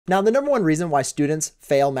Now, the number one reason why students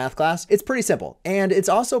fail math class, it's pretty simple, and it's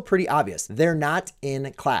also pretty obvious. They're not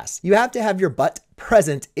in class. You have to have your butt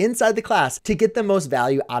present inside the class to get the most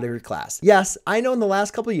value out of your class. Yes, I know in the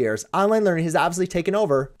last couple of years, online learning has obviously taken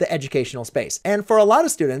over the educational space. And for a lot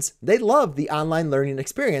of students, they love the online learning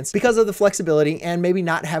experience because of the flexibility and maybe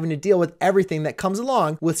not having to deal with everything that comes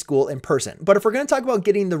along with school in person. But if we're going to talk about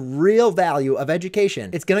getting the real value of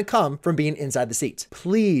education, it's going to come from being inside the seats.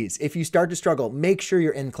 Please, if you start to struggle, make sure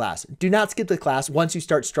you're in class. Do not skip the class once you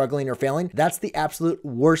start struggling or failing. That's the absolute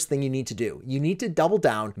worst thing you need to do. You need to double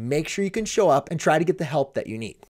down, make sure you can show up and try to get the help that you need.